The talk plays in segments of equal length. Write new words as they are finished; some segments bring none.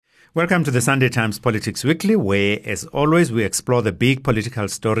Welcome to the Sunday Times Politics Weekly, where, as always, we explore the big political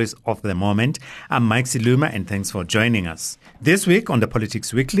stories of the moment. I'm Mike Siluma, and thanks for joining us. This week on the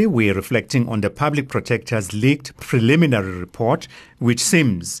Politics Weekly, we're reflecting on the Public Protector's leaked preliminary report, which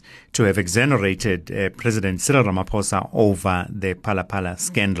seems to have exonerated President Cyril Ramaphosa over the Phala Phala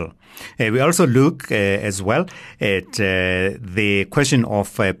scandal. We also look as well at the question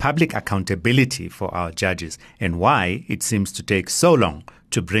of public accountability for our judges and why it seems to take so long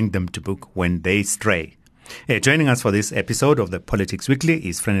to bring them to book when they stray. Joining us for this episode of the Politics Weekly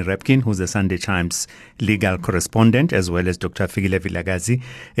is Franny Rabkin, who's the Sunday Times legal correspondent, as well as Dr Fikile Vilakazi,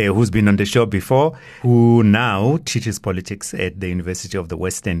 who's been on the show before, who now teaches politics at the University of the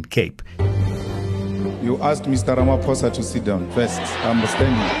Western Cape. You asked Mr. Ramaphosa to sit down first. I'm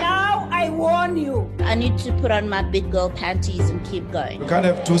standing. Now I warn you. I need to put on my big girl panties and keep going. You can't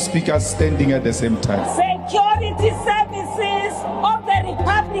have two speakers standing at the same time. Security services of the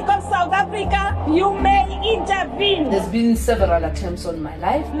Republic of South Africa, you may intervene. There's been several attempts on my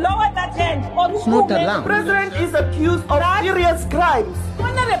life. Lower that hand on It's not allowed. The president is accused of serious crimes. He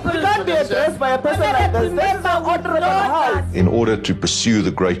can't be addressed by a person like this. That's the order of the House. In order to pursue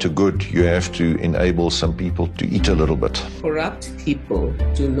the greater good, you have to enable some people to eat a little bit. Corrupt people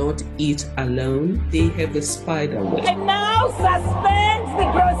do not eat alone. They have a spider web. I now suspend the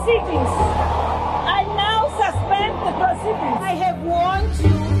proceedings. I have warned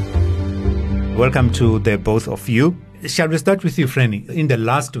you. Welcome to the both of you. Shall we start with you, Franny? In the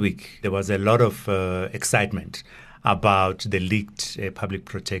last week, there was a lot of excitement about the leaked public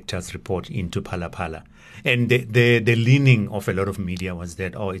protector's report into Phala Phala. And the leaning of a lot of media was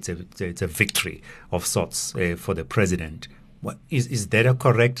that, it's a victory of sorts for the president. Is that a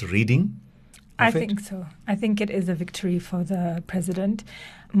correct reading? I think so. I think it is a victory for the president.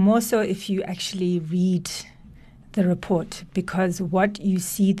 More so if you actually read the report, because what you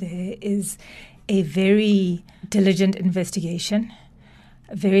see there is a very diligent investigation,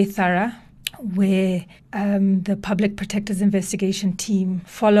 very thorough, where the Public Protector's investigation team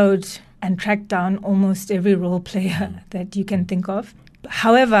followed and tracked down almost every role player that you can think of.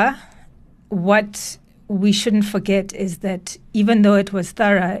 However, what we shouldn't forget is that even though it was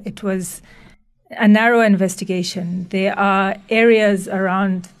thorough, it was a narrow investigation. There are areas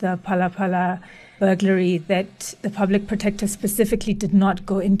around the Phala Phala burglary that the public protector specifically did not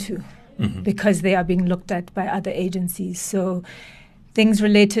go into because they are being looked at by other agencies. So things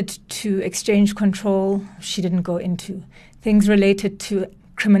related to exchange control, she didn't go into. Things related to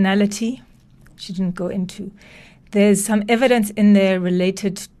criminality, she didn't go into. There's some evidence in there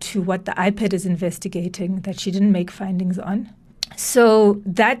related to what the IPED is investigating that she didn't make findings on. So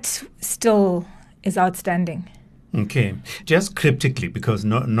that still is outstanding. Okay, just cryptically, because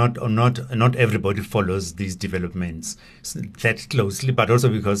not everybody follows these developments that closely, but also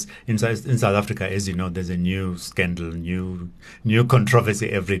because in South Africa, as you know, there's a new scandal, new controversy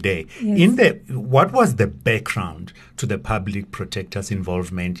every day. Yes. What was the background to the public protector's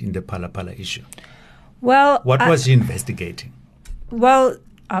involvement in the Phala Phala issue? Well, what was she investigating? Well,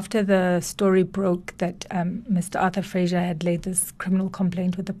 after the story broke that Mr. Arthur Fraser had laid this criminal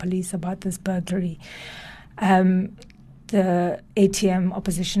complaint with the police about this burglary, the ATM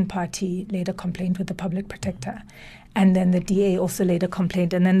opposition party laid a complaint with the public protector, and then the DA also laid a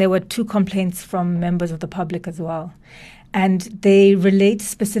complaint, and then there were 2 complaints from members of the public as well, and they relate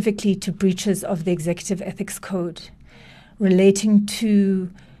specifically to breaches of the Executive Ethics Code relating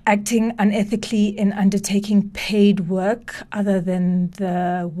to acting unethically in undertaking paid work other than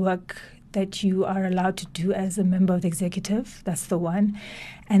the work that you are allowed to do as a member of the executive. That's the one.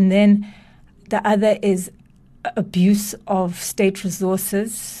 And then the other is abuse of state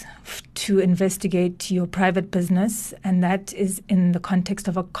resources to investigate your private business, and that is in the context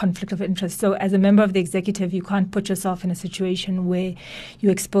of a conflict of interest. So as a member of the executive, you can't put yourself in a situation where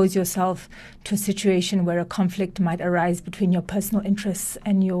you expose yourself to a situation where a conflict might arise between your personal interests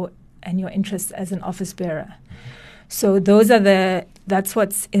and your interests as an office bearer. So that's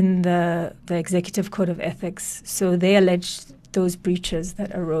what's in the Executive Code of Ethics. So they alleged those breaches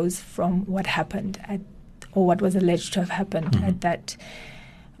that arose from what happened or what was alleged to have happened at that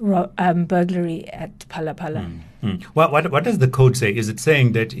burglary at Phala Phala. What does the code say? Is it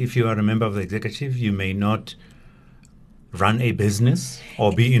saying that if you are a member of the executive, you may not run a business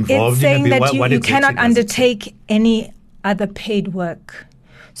or be involved it's saying in a that you cannot undertake any other paid work.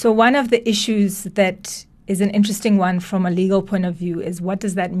 So one of the issues that is an interesting one from a legal point of view is, what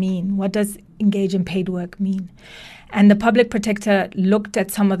does that mean? What does engage in paid work mean? And the public protector looked at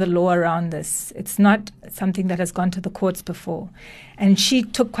some of the law around this. It's not something that has gone to the courts before. And she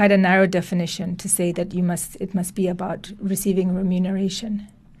took quite a narrow definition to say that it must be about receiving remuneration.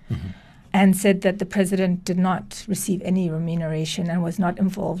 and said that the president did not receive any remuneration and was not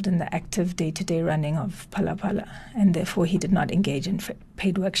involved in the active day-to-day running of Phala Phala, and therefore he did not engage in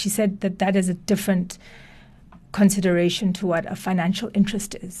paid work. She said that that is a different consideration to what a financial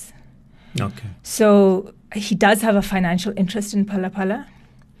interest is. Okay. So he does have a financial interest in Phala Phala,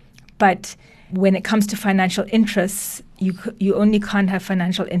 but when it comes to financial interests, you only can't have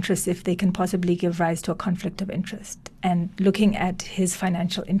financial interests if they can possibly give rise to a conflict of interest. And looking at his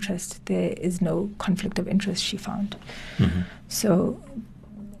financial interest, there is no conflict of interest she found. So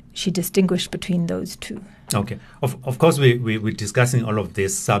she distinguished between those two. Okay. Of course, we're discussing all of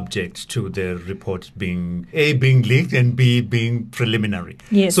this subject to the report being A, being leaked, and B, being preliminary.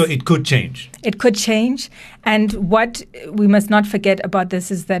 Yes. So it could change. It could change. And what we must not forget about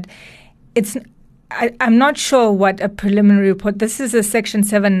this is that I'm not sure what a preliminary report, this is a Section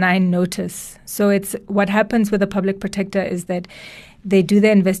 7(9) notice. So it's what happens with a public protector is that they do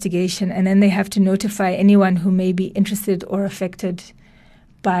their investigation and then they have to notify anyone who may be interested or affected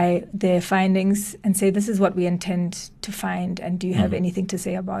by their findings and say, this is what we intend to find, and do you have anything to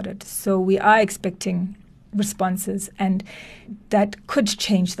say about it? So we are expecting responses, and that could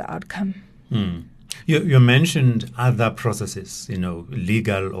change the outcome. You mentioned other processes,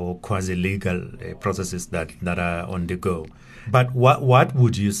 legal or quasi-legal processes that are on the go. But what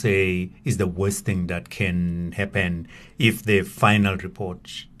would you say is the worst thing that can happen if the final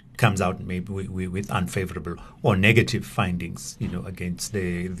report comes out maybe with unfavorable or negative findings, against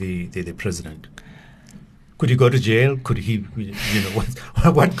the president? Could he go to jail? Could he,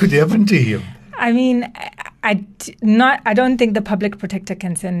 what could happen to him? I mean, I don't think the public protector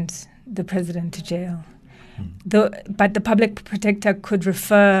can send the president to jail. But the public protector could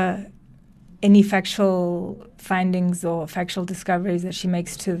refer any factual findings or factual discoveries that she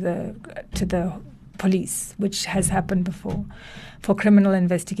makes to the police, which has happened before, for criminal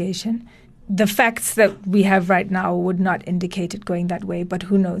investigation. The facts that we have right now would not indicate it going that way, but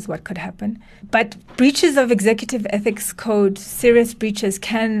who knows what could happen. But breaches of executive ethics code, serious breaches,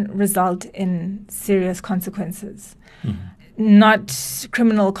 can result in serious consequences, not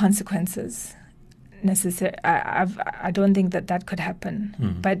criminal consequences necessarily. I don't think that could happen.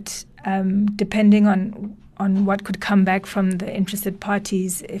 But depending on what could come back from the interested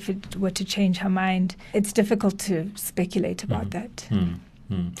parties, if it were to change her mind, it's difficult to speculate about that.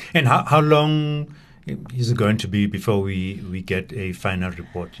 And how long is it going to be before we get a final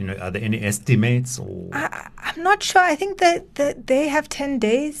report? Are there any estimates? Or I'm not sure. I think that they have 10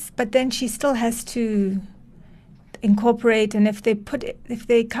 days, but then she still has to incorporate, and if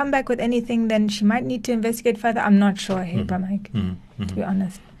they come back with anything, then she might need to investigate further. I'm not sure here, Mike, to be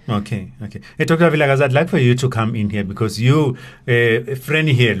honest. Okay. Hey, Dr. Vilakazi, I'd like for you to come in here because you,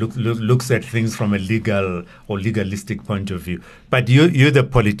 Franny here, looks at things from a legal or legalistic point of view. But you're the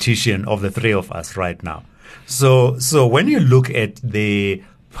politician of the three of us right now. So when you look at the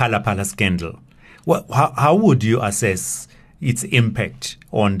Phala Phala scandal, how would you assess its impact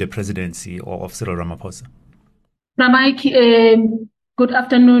on the presidency of Cyril Ramaphosa? Mike, good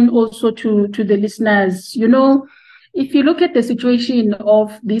afternoon also to the listeners. If you look at the situation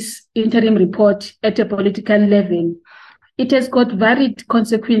of this interim report at a political level, it has got varied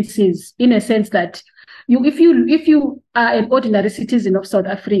consequences in a sense that if you are an ordinary citizen of South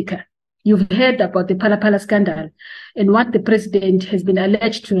Africa, you've heard about the Phala Phala scandal and what the president has been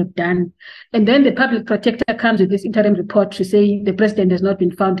alleged to have done. And then the public protector comes with this interim report to say the president has not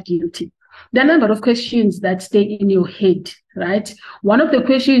been found guilty. There are a number of questions that stay in your head, right? One of the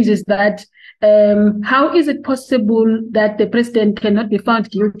questions is that how is it possible that the president cannot be found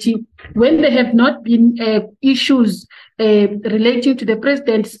guilty when there have not been issues relating to the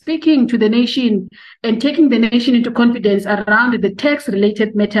president speaking to the nation and taking the nation into confidence around the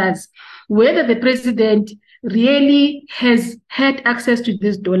tax-related matters, whether the president really has had access to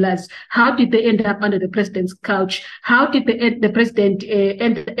these dollars? How did they end up under the president's couch? How did the president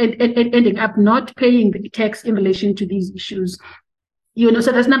ending up not paying the tax in relation to these issues?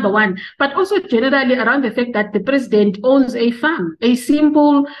 So that's number one. But also generally around the fact that the president owns a farm. A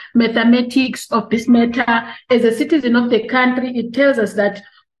simple mathematics of this matter, as a citizen of the country, it tells us that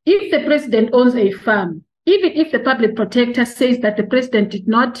if the president owns a farm, even if the public protector says that the president did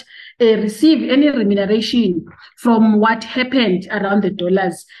not receive any remuneration from what happened around the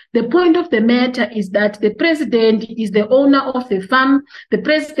dollars, the point of the matter is that the president is the owner of the farm. The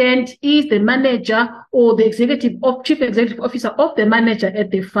president is the manager or the chief executive officer of the manager at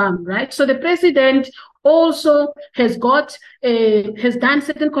the farm, right? So the president also has done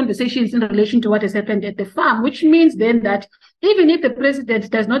certain conversations in relation to what has happened at the farm, which means then that even if the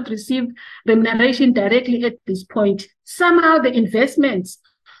president does not receive remuneration directly at this point, somehow the investments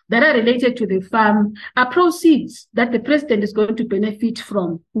that are related to the farm are proceeds that the president is going to benefit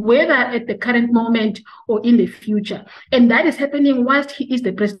from, whether at the current moment or in the future. And that is happening whilst he is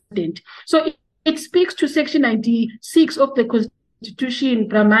the president. So it speaks to Section 96 of the Constitution,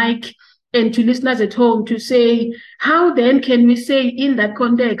 Mike, and to listeners at home to say, how then can we say in that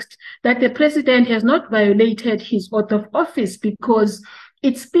context that the president has not violated his oath of office, because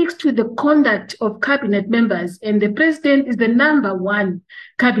it speaks to the conduct of cabinet members, and the president is the number one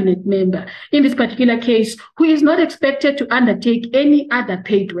cabinet member in this particular case, who is not expected to undertake any other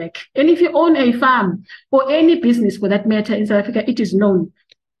paid work. And if you own a farm or any business for that matter in South Africa, it is known.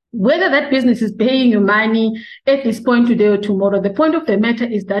 Whether that business is paying you money at this point today or tomorrow, the point of the matter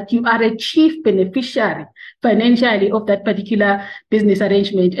is that you are a chief beneficiary financially of that particular business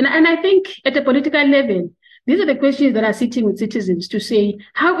arrangement. And I think at a political level, these are the questions that are sitting with citizens to say,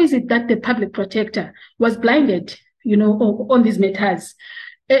 how is it that the public protector was blinded, on these matters?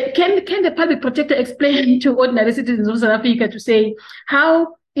 Can the public protector explain to ordinary citizens of South Africa to say,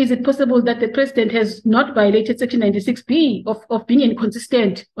 how is it possible that the president has not violated Section 96B of being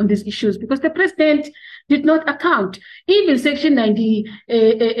inconsistent on these issues? Because the president did not account. Even Section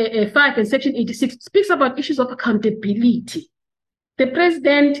 95 and Section 86 speaks about issues of accountability. The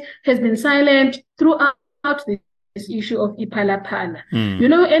president has been silent throughout this issue of Phala Phala.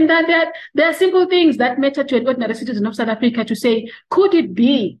 And that there are simple things that matter to an ordinary citizen of South Africa to say, could it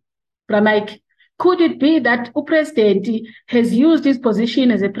be, Mike, could it be that the president has used his position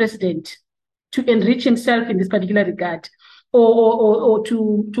as a president to enrich himself in this particular regard, or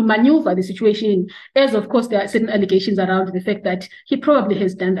to maneuver the situation, as of course there are certain allegations around the fact that he probably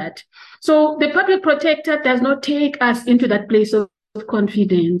has done that. So the public protector does not take us into that place of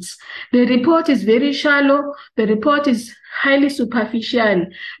confidence. The report is very shallow. The report is highly superficial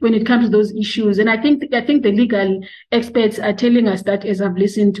when it comes to those issues. And I think the legal experts are telling us that, as I've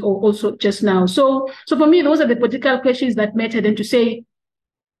listened also just now. So for me, those are the political questions that matter. Then to say,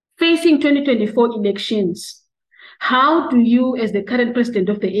 facing 2024 elections, how do you, as the current president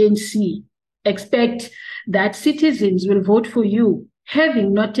of the ANC, expect that citizens will vote for you,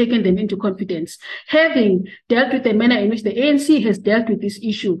 having not taken them into confidence, having dealt with the manner in which the ANC has dealt with this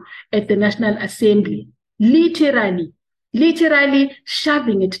issue at the National Assembly, literally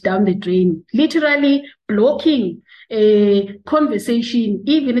shoving it down the drain, literally blocking a conversation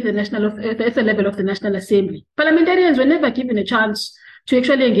even at the level of the National Assembly. Parliamentarians were never given a chance to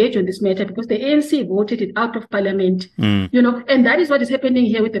actually engage on this matter because the ANC voted it out of parliament, and that is what is happening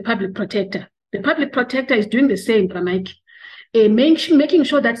here with the public protector. The public protector is doing the same, Mike. Making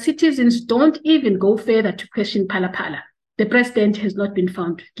sure that citizens don't even go further to question Phala Phala. The president has not been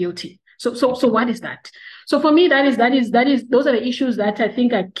found guilty. So what is that? So for me, those are the issues that I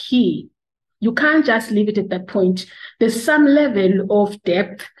think are key. You can't just leave it at that point. There's some level of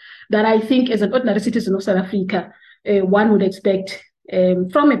depth that I think, as an ordinary citizen of South Africa, one would expect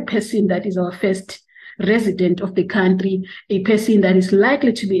from a person that is our first resident of the country, a person that is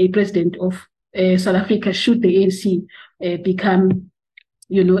likely to be a president of South Africa should the ANC become,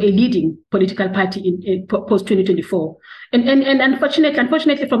 a leading political party in post 2024. And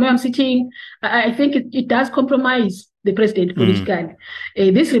unfortunately, from where I'm sitting, I think it does compromise the president politically.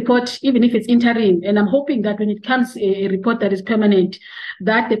 This report, even if it's interim, and I'm hoping that when it comes a report that is permanent,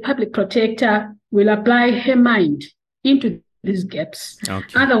 that the public protector will apply her mind into these gaps.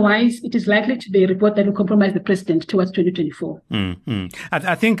 Okay. Otherwise, it is likely to be a report that will compromise the president towards 2024.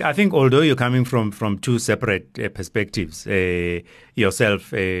 I think although you're coming from two separate perspectives,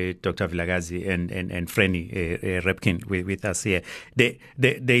 yourself, Dr. Vilakazi, and Franny Rabkin with us here, there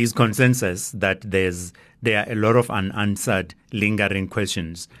is consensus that there are a lot of unanswered, lingering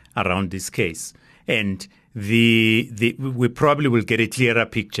questions around this case, and we probably will get a clearer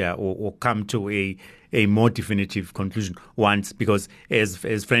picture or come to a more definitive conclusion once, because as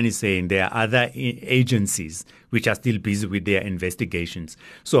Franny is saying, there are other agencies which are still busy with their investigations.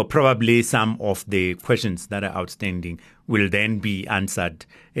 So probably some of the questions that are outstanding will then be answered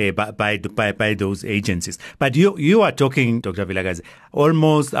by those agencies. But you are talking, Dr. Vilakazi,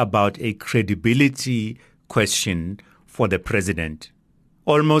 almost about a credibility question for the president,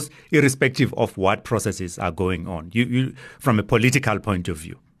 almost irrespective of what processes are going on, you from a political point of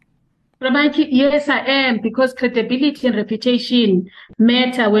view. Ramaki, yes, I am, because credibility and reputation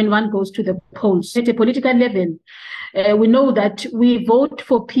matter when one goes to the polls. At a political level, we know that we vote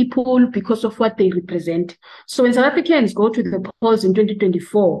for people because of what they represent. So when South Africans go to the polls in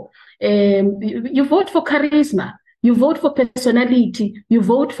 2024, you vote for charisma, you vote for personality, you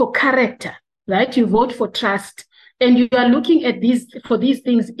vote for character, right? You vote for trust. And you are looking at these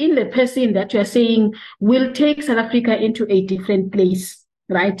things in the person that you are saying will take South Africa into a different place.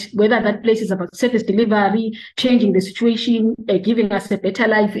 right? Whether that place is about service delivery, changing the situation, giving us a better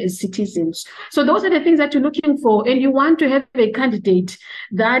life as citizens. So those are the things that you're looking for. And you want to have a candidate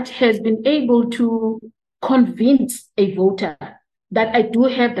that has been able to convince a voter that I do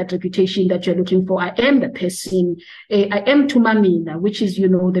have that reputation that you're looking for. I am the person. I am Tumamina, which is,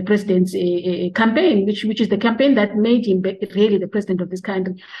 the president's campaign, which is the campaign that made him really the president of this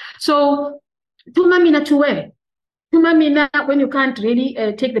country. So Tumamina to where? Tumamina when you can't really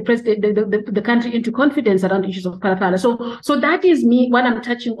take the president, the country into confidence around issues of Phala Phala. So that is what I'm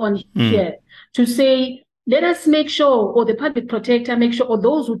touching on here, to say, let us make sure, or the public protector make sure, or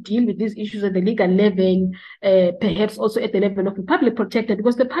those who deal with these issues at the legal level, perhaps also at the level of the public protector,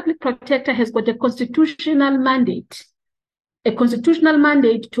 because the public protector has got a constitutional mandate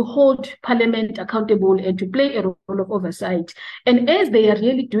to hold Parliament accountable and to play a role of oversight. And as they are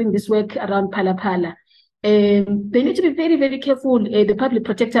really doing this work around Phala Phala, they need to be very, very careful, the public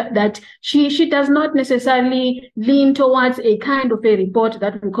protector, that she does not necessarily lean towards a kind of a report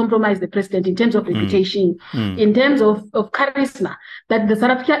that will compromise the president in terms of reputation, in terms of charisma, that the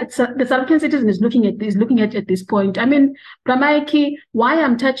South African citizen is looking at this point. I mean, Pramaiki, why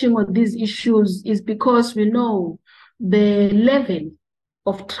I'm touching on these issues is because we know the level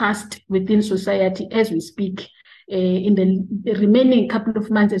of trust within society as we speak, in the remaining couple of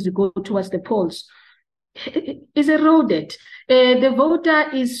months as we go towards the polls, is eroded. The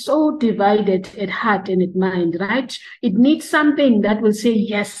voter is so divided at heart and at mind, right? It needs something that will say,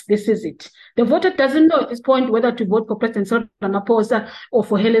 yes, this is it. The voter doesn't know at this point whether to vote for President Cyril Ramaphosa or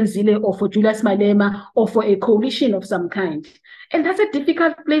for Helen Zille or for Julius Malema or for a coalition of some kind. And that's a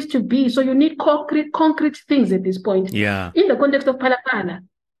difficult place to be. So you need concrete things at this point. Yeah. In the context of Phala Phala,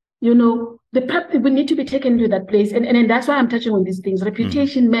 the public will need to be taken to that place. And that's why I'm touching on these things.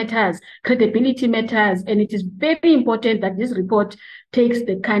 Reputation matters, credibility matters, and it is very important that this report takes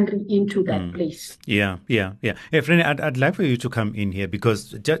the country into that place. Yeah. Hey, Franny, I'd like for you to come in here,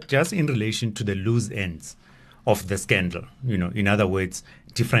 because just in relation to the loose ends of the scandal, in other words,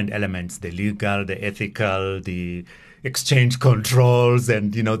 different elements, the legal, the ethical, the exchange controls,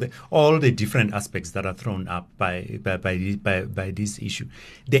 and all the different aspects that are thrown up by this issue.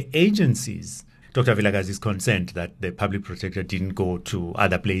 The agencies, Dr. Vilakazi is concerned that the public protector didn't go to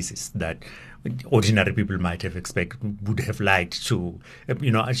other places that ordinary people might have would have liked to.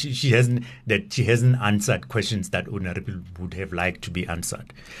 She hasn't answered questions that ordinary people would have liked to be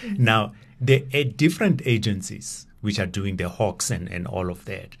answered. Now, there are different agencies which are doing the hawks and all of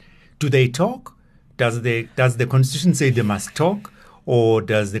that. Do they talk? Does the Constitution say they must talk, or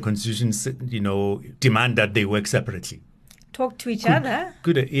does the Constitution, demand that they work separately? Talk to each other?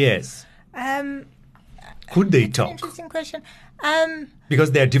 Yes. Could they talk? Interesting question.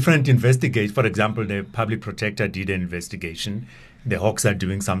 Because there are different investigations. For example, the public protector did an investigation. The hawks are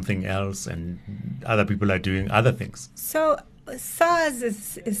doing something else, and other people are doing other things. So SARS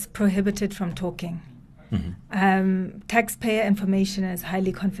is prohibited from talking. Taxpayer information is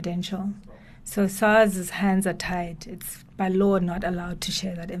highly confidential. So SARS's hands are tied. It's by law not allowed to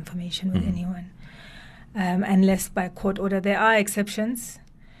share that information with anyone, unless by court order. There are exceptions.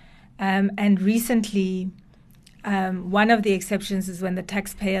 And recently, one of the exceptions is when the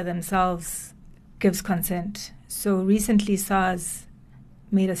taxpayer themselves gives consent. So recently, SARS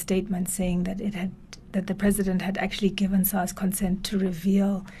made a statement saying that that the president had actually given SARS consent to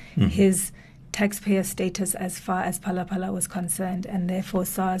reveal his taxpayer status as far as Phala Phala was concerned, and therefore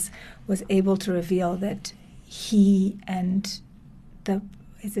SARS was able to reveal that he and the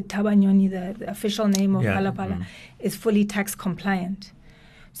Tabanyoni, the official name of Phala Phala, is fully tax compliant.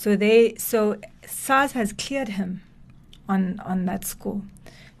 So SARS has cleared him on that score.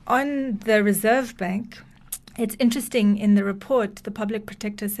 On the Reserve Bank, it's interesting, in the report, the public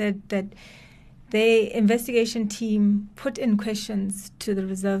protector said that the investigation team put in questions to the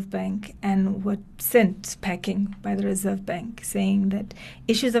Reserve Bank and were sent packing by the Reserve Bank, saying that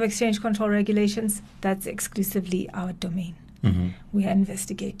issues of exchange control regulations, that's exclusively our domain. We are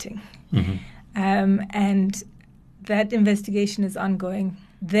investigating. And that investigation is ongoing.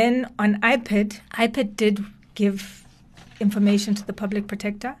 Then on IPID did give information to the public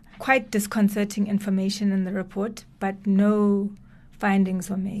protector, quite disconcerting information in the report, but no findings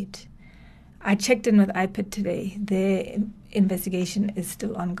were made. I checked in with IPID today. Their investigation is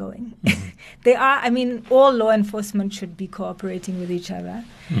still ongoing. All law enforcement should be cooperating with each other.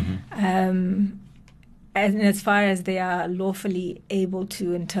 And as far as they are lawfully able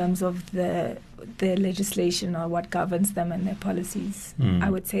to, in terms of the legislation or what governs them and their policies,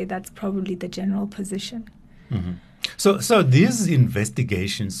 I would say that's probably the general position. So these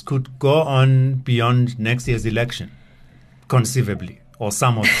investigations could go on beyond next year's election, conceivably. or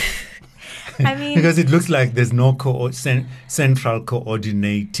some of them? I mean, because it looks like there's no central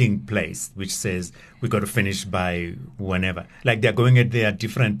coordinating place which says we got to finish by whenever. Like they're going at their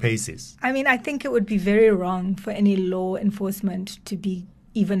different paces. I mean, I think it would be very wrong for any law enforcement to be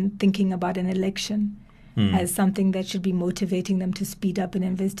even thinking about an election as something that should be motivating them to speed up an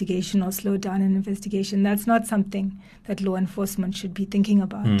investigation or slow down an investigation. That's not something that law enforcement should be thinking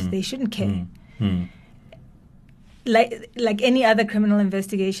about. They shouldn't care. Like any other criminal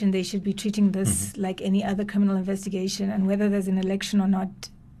investigation, they should be treating this like any other criminal investigation. And whether there's an election or not,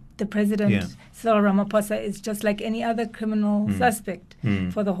 the President, Cyril Ramaphosa, is just like any other criminal suspect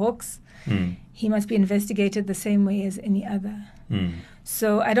for the Hawks. He must be investigated the same way as any other.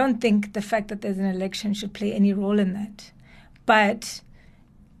 So I don't think the fact that there's an election should play any role in that. But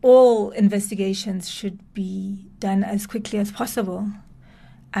all investigations should be done as quickly as possible.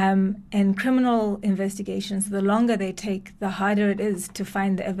 And criminal investigations, the longer they take, the harder it is to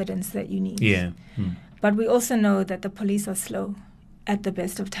find the evidence that you need. But we also know that the police are slow at the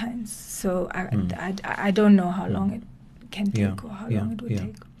best of times. So I don't know how long it can take or how long it would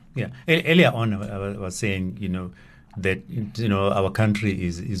take. Earlier on, I was saying, that our country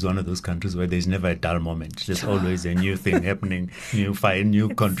is one of those countries where there's never a dull moment. There's always a new thing happening, new fight, new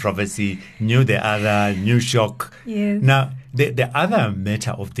controversy, new shock. Yes. Now, the other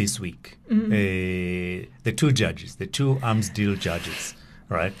matter of this week, the two arms deal judges,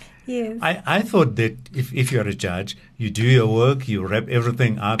 right? Yes. I thought that if you're a judge, you do your work, you wrap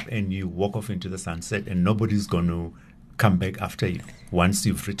everything up, and you walk off into the sunset, and nobody's going to come back after you once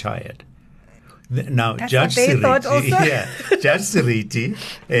you've retired. Now, Judge Seriti, Judge Seriti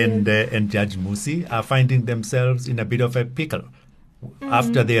and Judge Musi are finding themselves in a bit of a pickle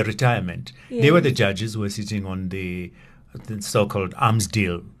after their retirement. They were the judges who were sitting on the so-called arms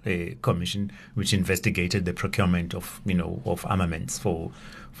deal commission, which investigated the procurement of armaments for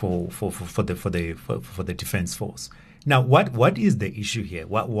the defense force. Now, what is the issue here?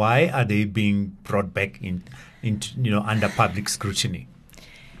 Why are they being brought back into under public scrutiny?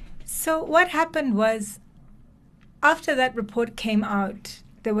 So what happened was, after that report came out,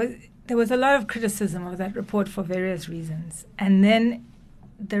 there was a lot of criticism of that report for various reasons, and then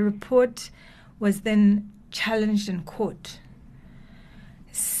the report was then challenged in court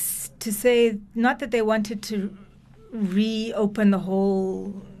to say not that they wanted to reopen the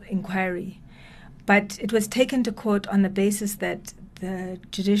whole inquiry, but it was taken to court on the basis that the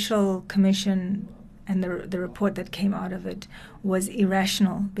Judicial Commission and the report that came out of it was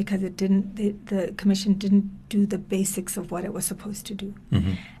irrational because the commission didn't do the basics of what it was supposed to do.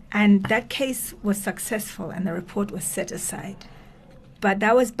 And that case was successful and the report was set aside. But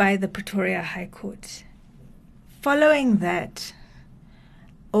that was by the Pretoria High Court. Following that,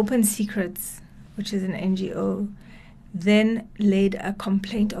 Open Secrets, which is an NGO, then laid a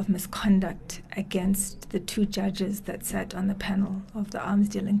complaint of misconduct against the two judges that sat on the panel of the arms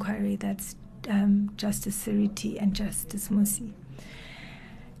deal inquiry. That's Justice Seriti and Justice Musi.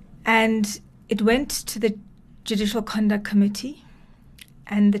 And it went to the Judicial Conduct Committee,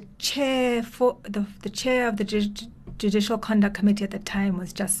 and the chair of the Judicial Conduct Committee at the time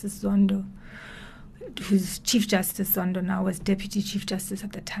was Justice Zondo, who's Chief Justice Zondo now, was Deputy Chief Justice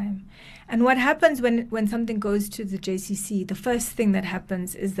at the time. And what happens when something goes to the JCC, the first thing that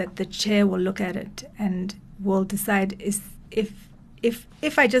happens is that the chair will look at it and will decide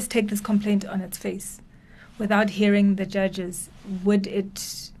if I just take this complaint on its face without hearing the judges, would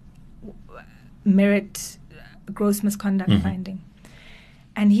it merit a gross misconduct finding?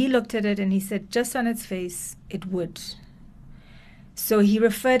 And he looked at it and he said, just on its face, it would. So he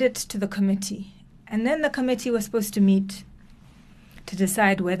referred it to the committee. And then the committee was supposed to meet to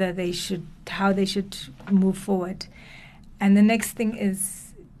decide how they should move forward. And the next thing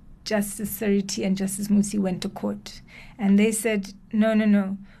is Justice Seriti and Justice Musi went to court. And they said,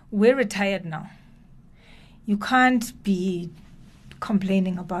 no, we're retired now. You can't be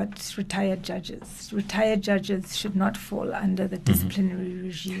complaining about retired judges. Retired judges should not fall under the disciplinary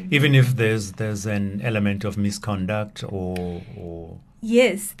regime. Even if there's an element of misconduct or...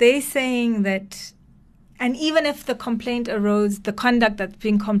 Yes, they're saying that, and even if the complaint arose, the conduct that's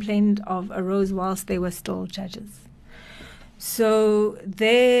being complained of arose whilst they were still judges. So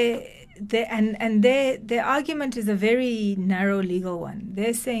their argument is a very narrow legal one.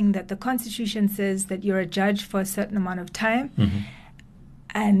 They're saying that the Constitution says that you're a judge for a certain amount of time,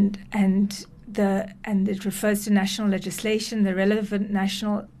 and it refers to national legislation. The relevant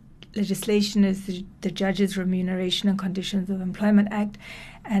national legislation is the Judges' Remuneration and Conditions of Employment Act,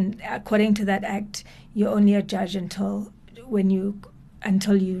 and according to that act, you're only a judge until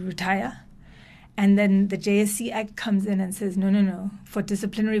you retire. And then the JSC Act comes in and says, no. For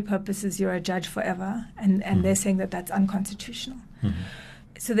disciplinary purposes, you're a judge forever. And they're saying that that's unconstitutional.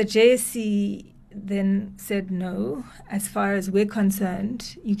 So the JSC then said, no, as far as we're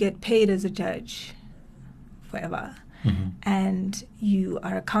concerned, you get paid as a judge forever. And you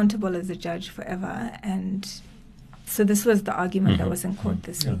are accountable as a judge forever. And so this was the argument that was in court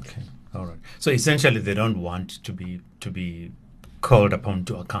this week. Okay, all right. So essentially, they don't want to be called upon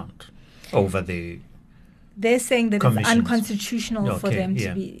to account over the. They're saying that it's unconstitutional for them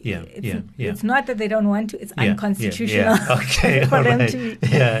to be. It's not that they don't want to; it's unconstitutional Okay, for them right. to be.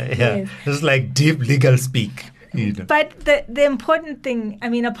 Yes. It's like deep legal speak. But the important thing, I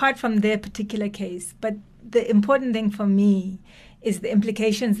mean, apart from their particular case, but the important thing for me is the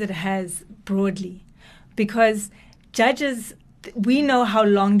implications it has broadly, because judges, we know how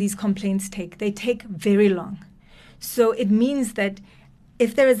long these complaints take. They take very long. So it means that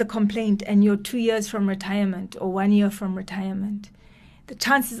if there is a complaint and you're 2 years from retirement or 1 year from retirement, the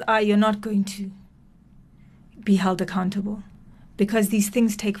chances are you're not going to be held accountable because these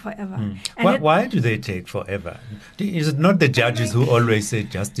things take forever. Why do they take forever? Is it not the judges who always say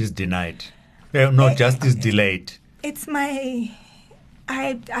justice denied? No, justice delayed. It's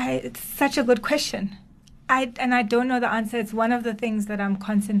it's such a good question. I don't know the answer. It's one of the things that I'm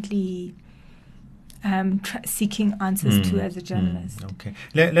constantly seeking answers to as a journalist. Okay.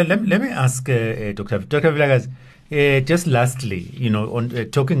 Let me ask Dr. Vilakazi, just lastly, on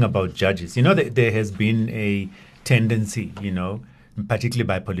talking about judges, there has been a tendency, particularly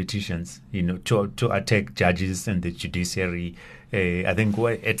by politicians, to attack judges and the judiciary. I think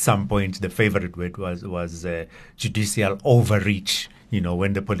at some point the favorite word was judicial overreach,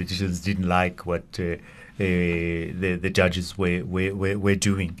 when the politicians didn't like what the judges were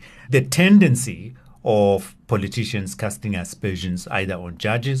doing. The tendency of politicians casting aspersions either on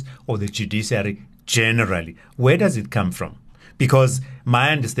judges or the judiciary generally, where does it come from? Because my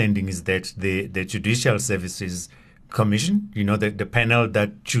understanding is that the Judicial Services Commission, the panel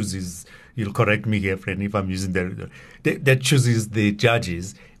that chooses, you'll correct me here, Franny, if I'm using that chooses the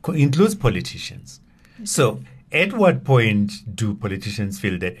judges, includes politicians. So at what point do politicians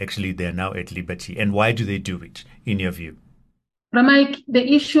feel that actually they're now at liberty, and why do they do it, in your view? Ramike, the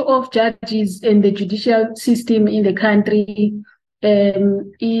issue of judges and the judicial system in the country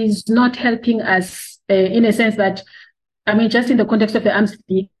is not helping us in a sense that, just in the context of the arms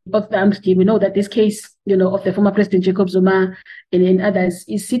deal, we know that this case, of the former President Jacob Zuma and others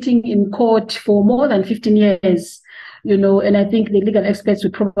is sitting in court for more than 15 years, and I think the legal experts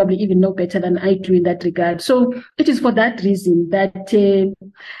would probably even know better than I do in that regard. So it is for that reason that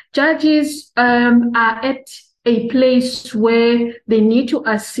judges are at a place where they need to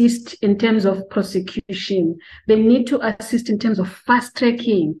assist in terms of prosecution. They need to assist in terms of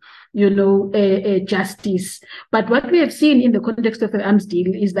fast-tracking, justice. But what we have seen in the context of the arms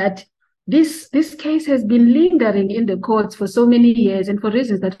deal is that this case has been lingering in the courts for so many years, and for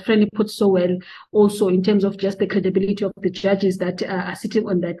reasons that Franny put so well, also in terms of just the credibility of the judges that are sitting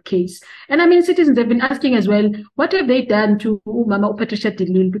on that case. And citizens have been asking as well, what have they done to Mama Patricia de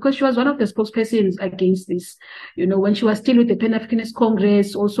Lille? Because she was one of the spokespersons against this, when she was still with the Pan-Africanist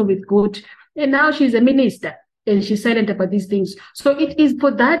Congress, also with GOAT, and now she's a minister and she's silent about these things. So it is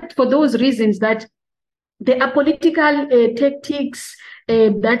for those reasons that there are political tactics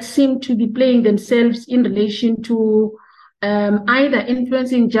that seem to be playing themselves in relation to either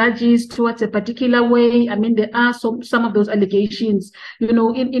influencing judges towards a particular way. There are some of those allegations,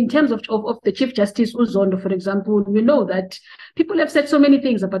 in terms of the Chief Justice Uzondo, for example. We know that people have said so many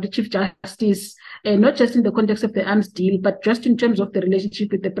things about the Chief Justice, not just in the context of the arms deal, but just in terms of the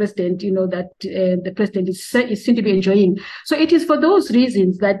relationship with the president, that the president is seen to be enjoying. So it is for those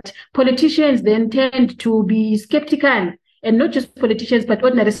reasons that politicians then tend to be skeptical, and not just politicians, but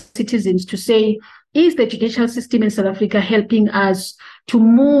ordinary citizens, to say, is the judicial system in South Africa helping us to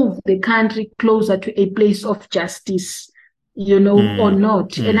move the country closer to a place of justice, or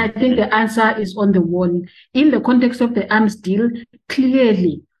not? And I think the answer is on the wall. In the context of the arms deal,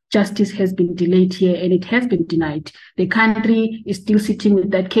 clearly justice has been delayed here and it has been denied. The country is still sitting with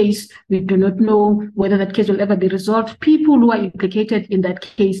that case. We do not know whether that case will ever be resolved. People who are implicated in that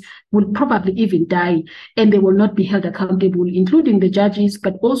case will probably even die, and they will not be held accountable, including the judges,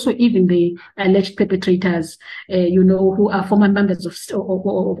 but also even the alleged perpetrators, who are former members of,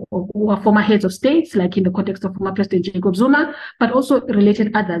 or who are former heads of states, like in the context of former President Jacob Zuma, but also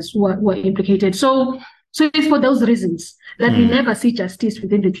related others who are implicated. So it's for those reasons that we never see justice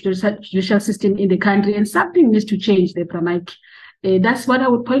within the judicial system in the country, and something needs to change there, Pramike. That's what I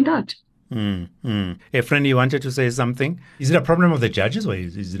would point out. Franny, you wanted to say something? Is it a problem of the judges, or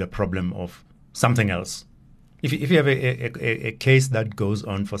is it a problem of something else. If you have a case that goes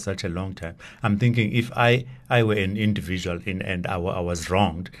on for such a long time, I'm thinking if I were an individual and I was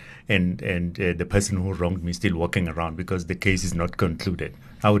wronged and the person who wronged me still walking around because the case is not concluded,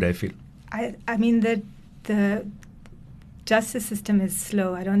 how would I feel? I mean, the justice system is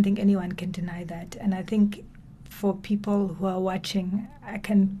slow. I don't think anyone can deny that. And I think for people who are watching, I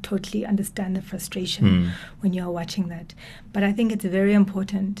can totally understand the frustration when you're watching that. But I think it's very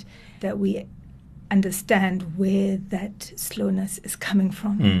important that we understand where that slowness is coming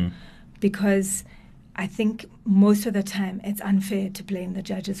from. Because I think most of the time it's unfair to blame the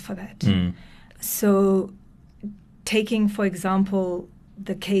judges for that. So taking, for example,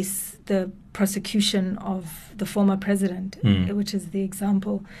 the case, the prosecution of the former president, which is the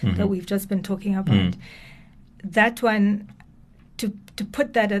example that we've just been talking about, that one, to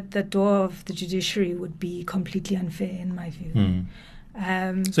put that at the door of the judiciary would be completely unfair in my view.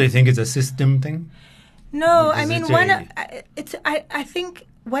 So you think it's a system thing? No, I mean, I think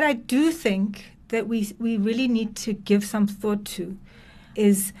what I do think that we really need to give some thought to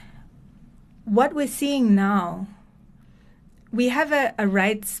is what we're seeing now. We have a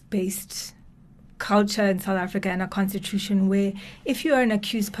rights-based culture in South Africa and a constitution where if you are an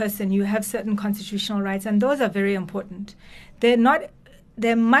accused person, you have certain constitutional rights, and those are very important. They're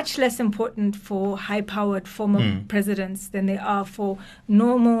much less important for high-powered former presidents than they are for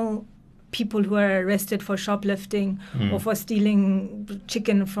normal people who are arrested for shoplifting or for stealing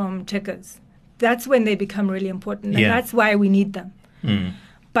chicken from Checkers. That's when they become really important, and that's why we need them.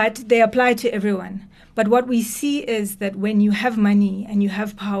 But they apply to everyone. But what we see is that when you have money and you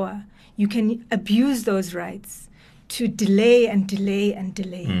have power, you can abuse those rights to delay and delay and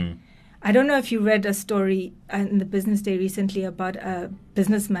delay. I don't know if you read a story in the Business Day recently about a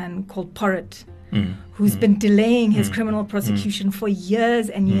businessman called Porritt, who's been delaying his criminal prosecution for years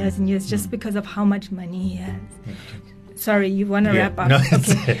and years and years just because of how much money he has. Sorry, you want to wrap up? No,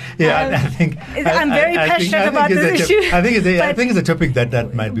 okay. I think I'm very passionate about this issue. I think it's a topic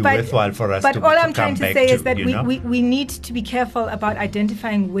that might be worthwhile for us to come back to. But all I'm trying to say is that we need to be careful about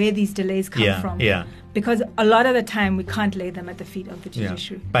identifying where these delays come from. Because a lot of the time we can't lay them at the feet of the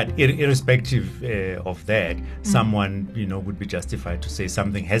judiciary. But irrespective of that, someone would be justified to say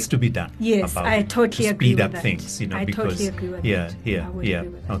something has to be done. Yes, I totally agree with that. Speed up things, I totally agree with that.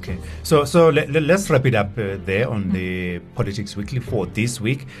 Okay. So let's wrap it up there on the Politics Weekly for this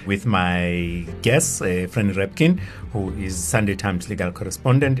week with my guest, Franny Rabkin, who is Sunday Times legal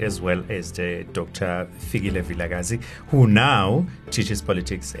correspondent, as well as Dr Fikile Vilakazi, who now teaches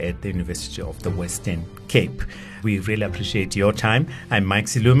politics at the University of the Western Cape. We really appreciate your time. I'm Mike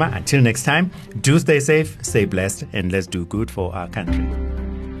Siluma. Until next time, do stay safe, stay blessed, and let's do good for our country.